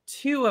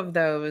 2 of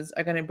those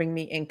are going to bring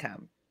me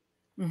income.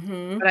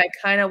 But I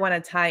kind of want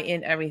to tie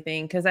in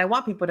everything because I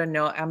want people to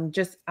know I'm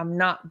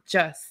not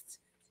just,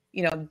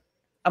 a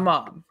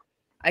mom.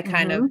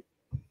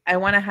 I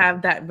want to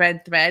have that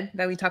red thread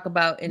that we talk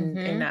about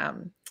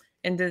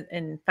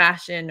in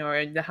fashion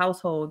or the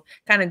household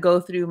kind of go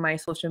through my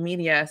social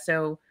media.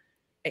 So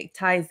it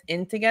ties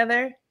in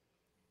together.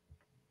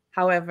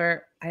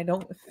 However, I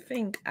don't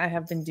think I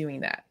have been doing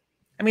that.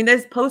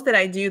 There's posts that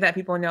I do that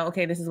people know,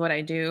 okay, this is what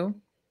I do,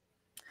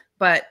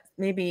 but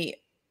maybe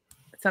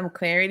some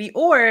clarity,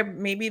 or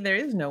maybe there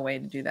is no way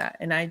to do that.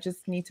 And I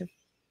just need to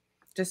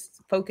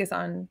just focus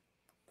on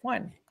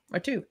 1 or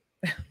 2.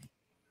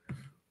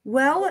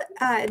 Well,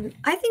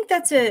 I think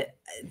that's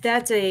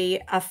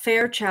a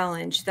fair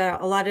challenge that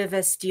a lot of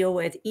us deal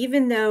with,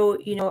 even though,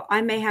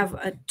 I may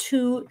have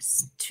two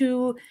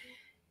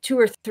 2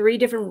 or 3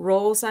 different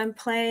roles I'm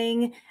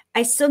playing,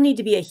 I still need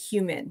to be a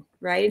human,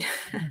 right?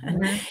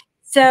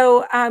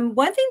 So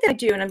one thing that I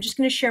do, and I'm just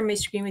going to share my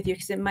screen with you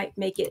because it might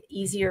make it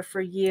easier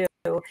for you.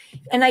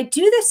 And I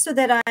do this so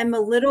that I'm a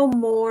little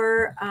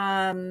more,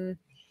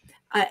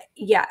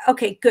 yeah,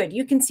 okay, good.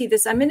 You can see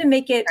this. I'm going to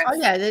make it. Oh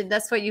yeah,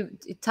 that's what you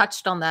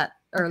touched on that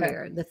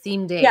earlier, the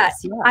theme days. Yeah,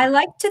 I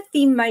like to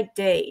theme my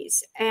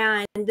days.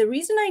 And the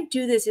reason I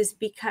do this is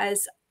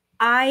because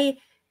I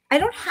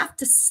don't have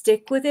to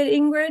stick with it,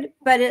 Ingrid,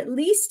 but at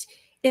least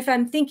if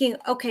I'm thinking,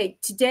 okay,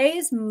 today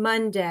is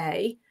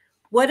Monday,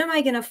 what am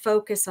I going to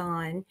focus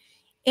on?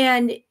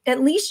 And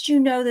at least you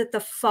know that the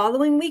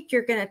following week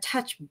you're going to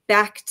touch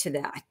back to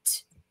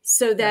that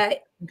so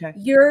that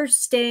you're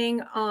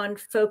staying on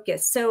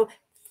focus. So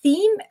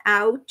theme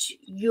out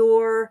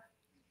your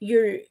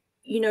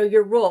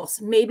roles.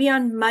 Maybe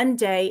on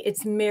Monday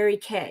it's Mary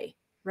Kay,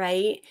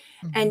 right?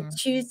 And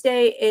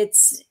Tuesday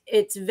it's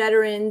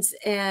veterans,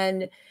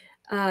 and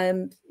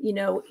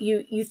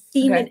you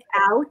theme it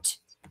out,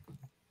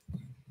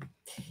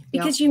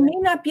 because you may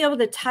not be able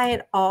to tie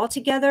it all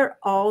together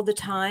all the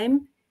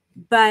time,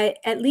 but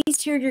at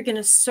least here you're going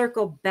to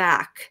circle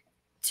back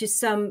to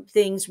some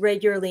things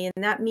regularly.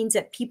 And that means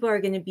that people are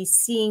going to be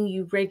seeing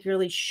you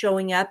regularly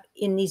showing up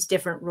in these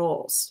different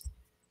roles.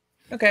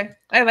 Okay.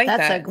 I like that.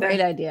 That's a great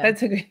idea.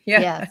 That's a good,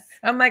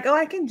 I'm like, oh,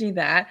 I can do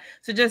that.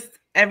 So just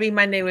every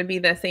Monday would be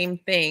the same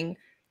thing,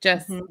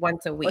 just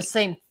once a week. Or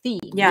same theme.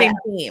 Same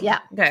theme. Yeah.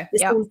 Okay. The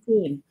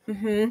same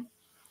theme.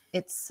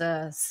 It's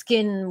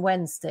Skin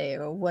Wednesday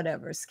or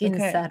whatever, Skin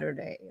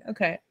Saturday.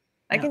 Okay.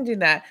 I can do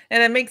that.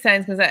 And it makes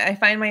sense because I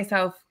find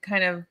myself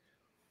kind of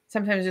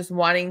sometimes just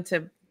wanting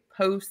to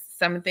post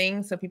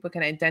something so people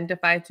can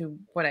identify to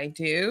what I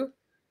do.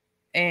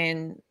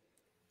 And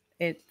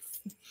it's...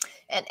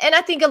 And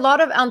I think a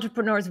lot of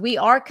entrepreneurs, we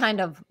are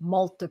kind of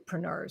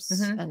multipreneurs,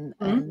 and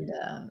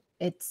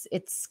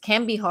it's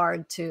can be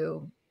hard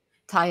to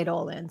tie it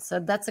all in. So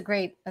that's a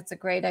great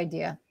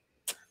idea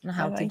on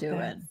how to do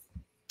it.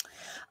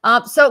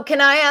 So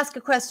can I ask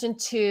a question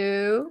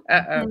too?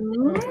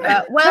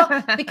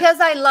 Well, because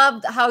I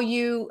loved how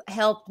you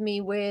helped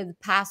me with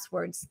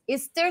passwords.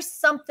 Is there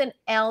something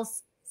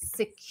else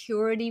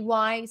security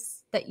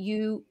wise that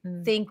you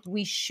think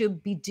we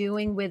should be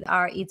doing with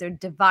our either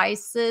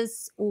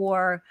devices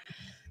or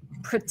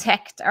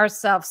protect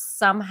ourselves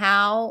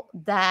somehow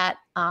that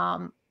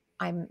I'm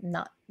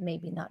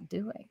maybe not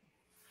doing?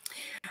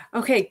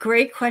 Okay,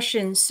 great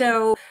question.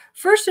 So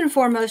first and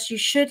foremost, you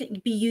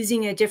should be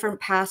using a different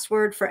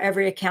password for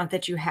every account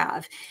that you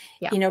have.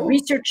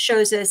 Research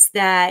shows us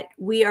that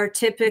we are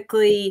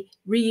typically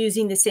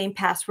reusing the same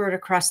password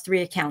across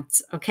 3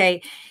 accounts.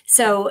 Okay,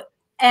 so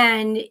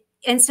and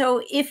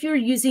so if you're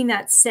using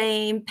that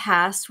same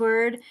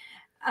password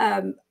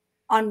on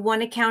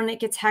one account and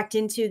it gets hacked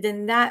into,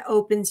 then that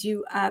opens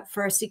you up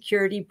for a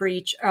security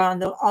breach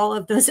on all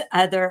of those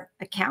other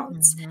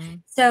accounts.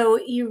 So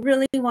you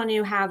really want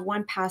to have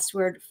one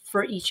password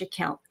for each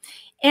account,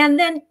 and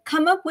then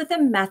come up with a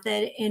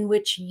method in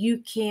which you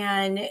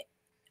can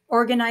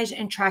organize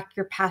and track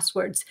your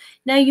passwords.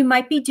 Now, you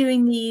might be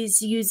doing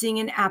these using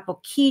an Apple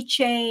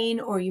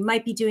keychain, or you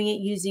might be doing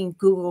it using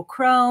Google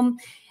Chrome.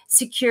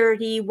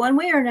 Security, one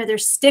way or another,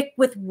 stick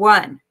with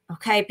one,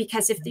 okay?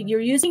 Because if you're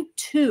using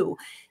 2,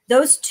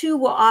 those 2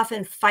 will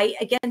often fight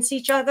against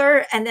each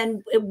other, and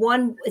then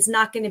one is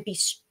not going to be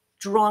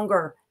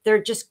stronger.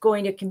 They're just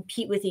going to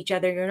compete with each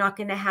other. You're not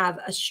going to have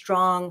a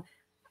strong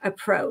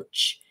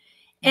approach.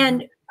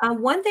 And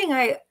one thing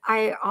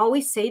I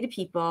always say to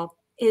people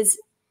is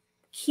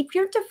keep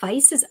your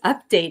devices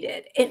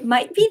updated. It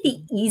might be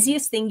the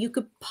easiest thing you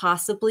could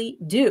possibly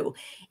do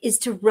is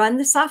to run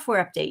the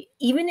software update.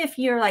 Even if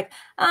you're like,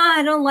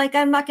 I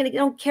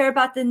don't care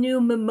about the new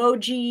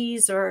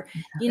emojis or,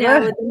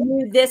 the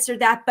new this or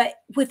that. But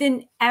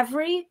within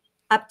every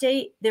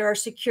update, there are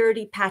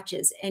security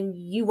patches and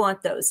you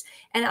want those.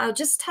 And I'll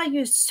just tell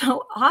you,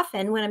 so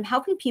often when I'm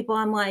helping people,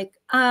 I'm like,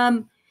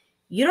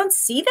 you don't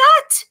see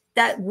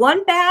that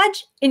one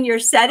badge in your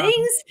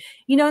settings,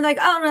 like,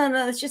 oh,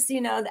 no, it's just,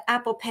 the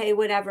Apple Pay,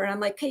 whatever. And I'm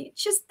like, hey,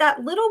 just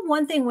that little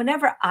one thing.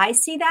 Whenever I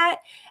see that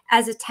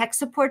as a tech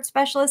support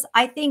specialist,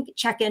 I think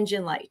check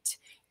engine light.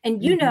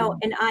 And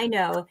and I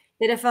know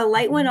that if a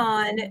light went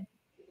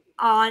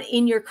on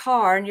in your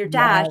car, in your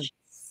dash,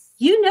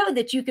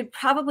 that you could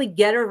probably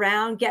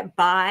get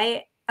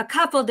by a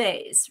couple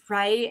days,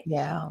 right?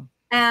 Yeah.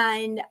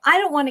 And I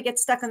don't want to get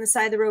stuck on the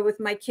side of the road with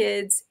my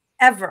kids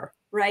ever,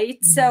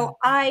 right? So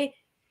I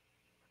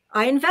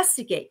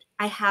investigate.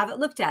 I have it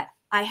looked at.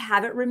 I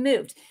have it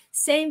removed.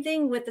 Same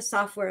thing with the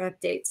software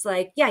updates.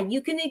 Like,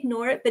 you can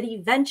ignore it, but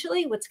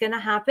eventually what's going to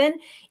happen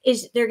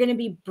is there are going to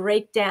be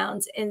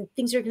breakdowns and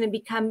things are going to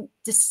become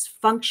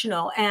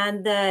dysfunctional.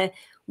 And the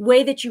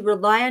way that you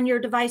rely on your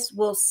device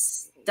will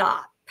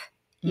stop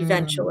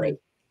eventually.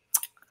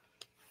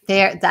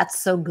 That's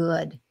so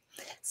good.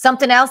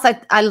 Something else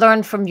I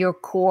learned from your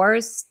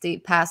course, the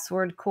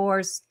password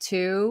course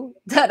too,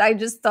 that I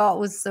just thought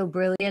was so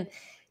brilliant,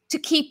 to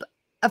keep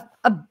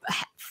a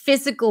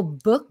physical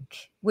book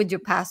with your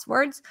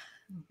passwords.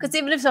 Because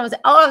even if someone says,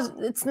 "Oh,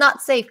 it's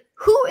not safe,"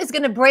 who is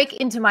going to break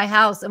into my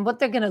house and what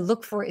they're going to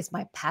look for is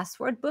my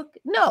password book?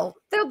 No,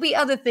 there'll be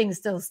other things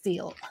they'll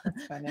steal.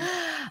 Funny.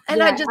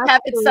 And I Yeah, just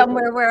have it absolutely.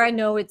 somewhere where I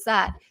know it's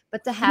at.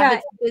 But to have Yeah.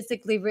 it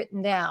physically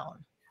written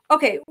down.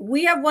 Okay,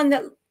 we have one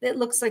that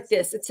looks like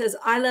this. It says,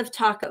 "I love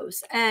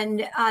tacos."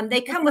 And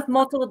they come with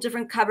multiple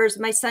different covers.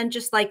 My son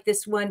just liked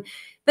this one.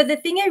 But the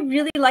thing I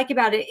really like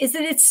about it is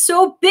that it's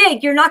so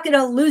big, you're not going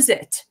to lose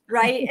it,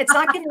 right? It's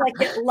not going to like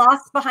get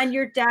lost behind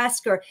your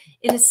desk or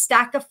in a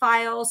stack of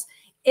files.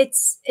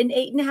 It's an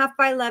 8.5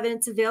 by 11.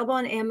 It's available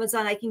on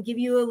Amazon. I can give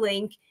you a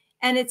link.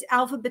 And it's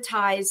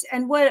alphabetized.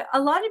 And what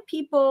a lot of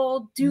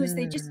people do is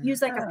they just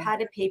use like a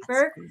pad of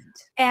paper,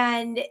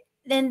 and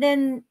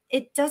then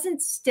it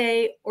doesn't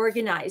stay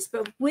organized.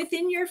 But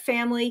within your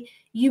family,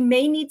 you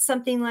may need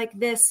something like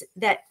this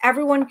that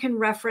everyone can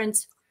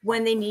reference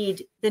when they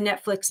need the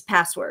Netflix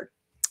password.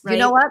 Right? You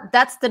know what?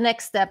 That's the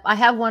next step. I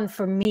have one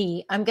for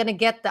me. I'm going to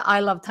get the I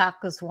Love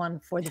Tacos one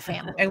for the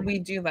family. And we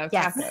do love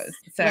Yes. tacos.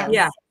 So Yes.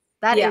 Yeah.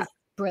 That Yeah. is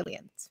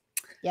brilliant.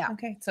 Yeah.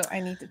 okay, so I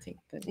need to take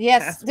the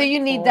Yes. Do password you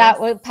need course,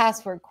 that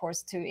password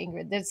course too,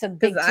 Ingrid? There's a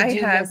big because I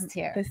to-do have list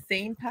here. the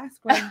same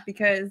password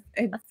because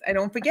I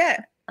don't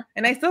forget,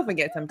 and I still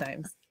forget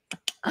sometimes.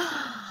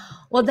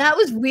 Well, that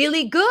was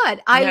really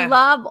good. I Yeah.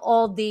 love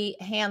all the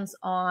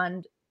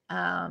hands-on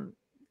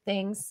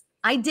things.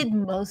 I did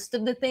most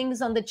of the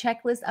things on the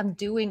checklist I'm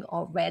doing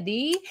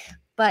already,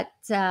 but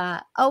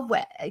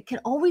well, it can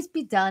always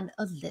be done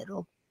a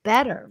little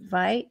better,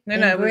 right? No,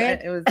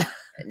 Ingrid? it was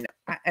no,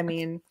 I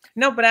mean,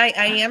 no, but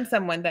I am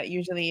someone that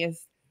usually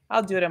is,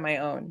 I'll do it on my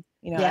own.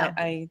 You know, Yeah.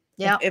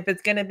 Yeah. if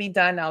it's gonna be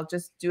done, I'll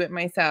just do it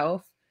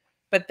myself.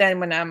 But then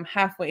when I'm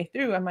halfway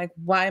through, I'm like,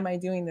 why am I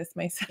doing this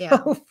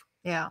myself?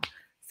 Yeah.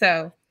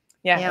 So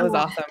yeah, Yeah. it was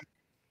awesome.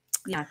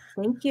 Yeah.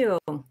 Thank you.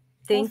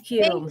 Thank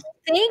you.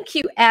 Thank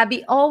you,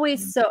 Abbie.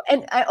 Always so.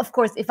 And of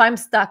course, if I'm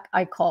stuck,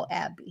 I call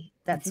Abbie.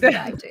 That's what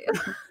I do.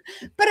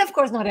 But of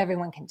course, not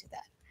everyone can do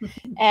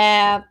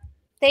that.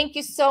 Thank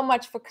you so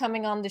much for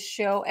coming on the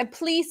show. And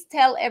please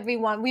tell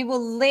everyone, we will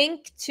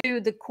link to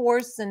the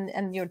course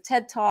and your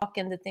TED Talk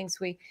and the things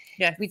we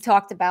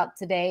talked about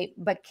today.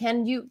 But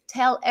can you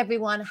tell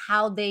everyone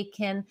how they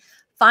can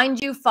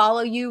find you,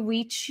 follow you,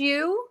 reach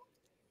you?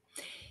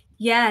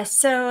 Yeah,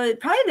 so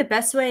probably the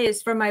best way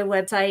is from my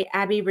website,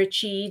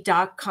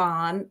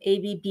 abbierichie.com,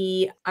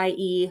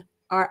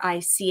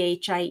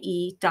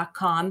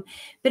 ABBIERICHIE.com.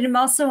 But I'm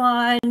also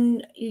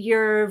on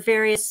your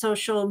various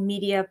social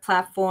media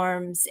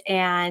platforms,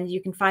 and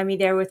you can find me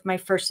there with my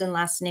first and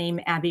last name,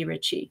 Abbie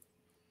Richie.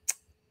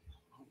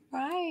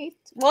 Right.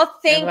 Well,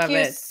 thank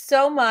you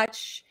so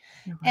much.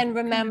 And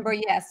remember,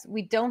 yes,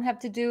 we don't have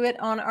to do it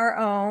on our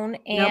own.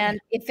 And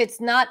if it's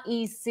not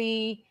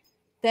easy,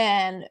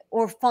 then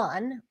or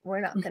fun, we're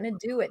not going to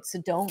do it.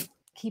 So don't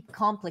keep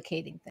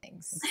complicating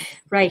things.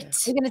 Right.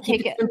 We're going to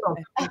take it. I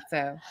think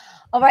so.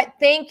 All right.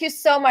 Thank you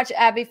so much,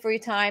 Abbie, for your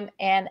time.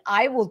 And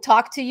I will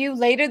talk to you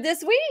later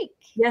this week.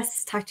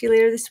 Yes. Talk to you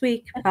later this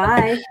week.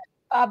 Bye.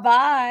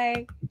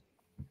 Bye-bye.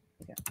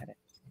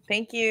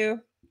 Thank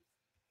you.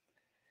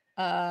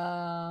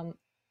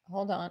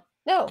 Hold on.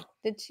 No,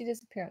 did she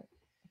disappear?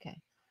 Okay.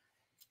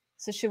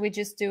 So should we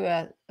just do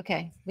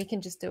okay, we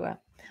can just do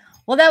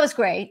well, that was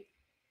great.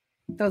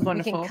 That was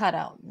wonderful. We can cut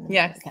out.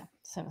 Yes. Okay.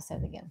 So I'll say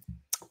it again.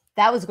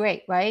 That was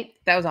great, right?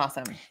 That was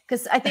awesome.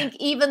 Because I think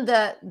even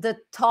the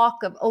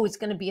talk of, it's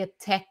going to be a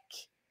tech,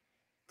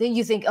 then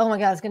you think, oh my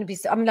God, it's going to be,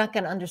 I'm not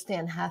going to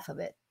understand half of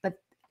it. But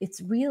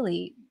it's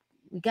really,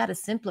 we got to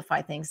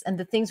simplify things. And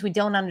the things we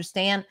don't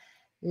understand,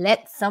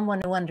 let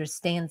someone who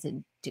understands it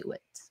do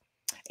it.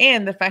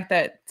 And the fact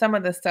that some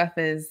of the stuff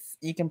is,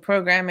 you can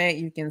program it,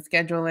 you can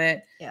schedule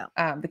it. Yeah.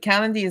 The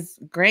calendar is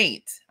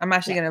great. I'm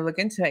actually going to look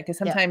into it because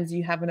sometimes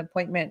you have an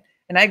appointment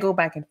and I go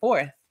back and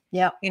forth.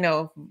 Yeah. You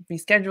know,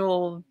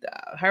 rescheduled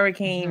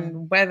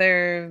hurricane,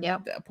 weather,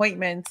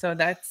 appointment. So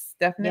that's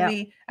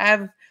definitely, I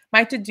have,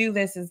 my to-do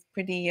list is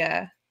pretty,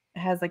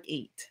 has like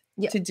 8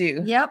 to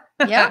do. Yep.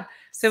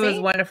 So it was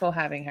wonderful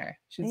having her.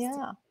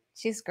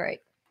 She's great.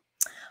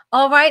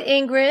 All right,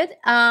 Ingrid.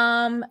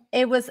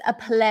 It was a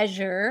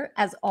pleasure,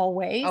 as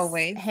always,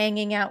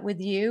 hanging out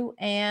with you.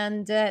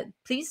 And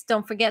please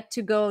don't forget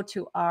to go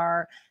to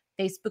our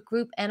Facebook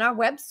group and our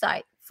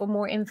website for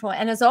more info.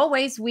 And as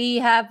always, we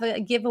have a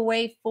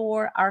giveaway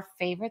for our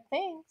favorite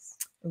things.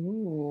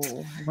 Ooh,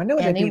 I wonder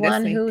what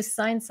anyone who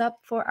signs up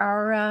for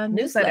our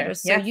newsletter,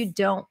 so you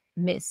don't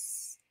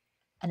miss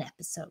an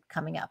episode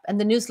coming up. And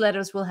the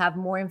newsletters will have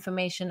more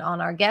information on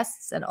our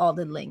guests and all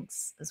the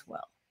links as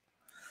well.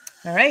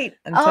 All right.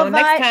 Until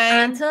next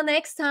time. Until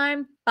next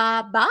time.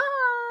 Bye-bye.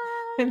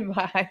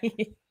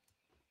 Bye.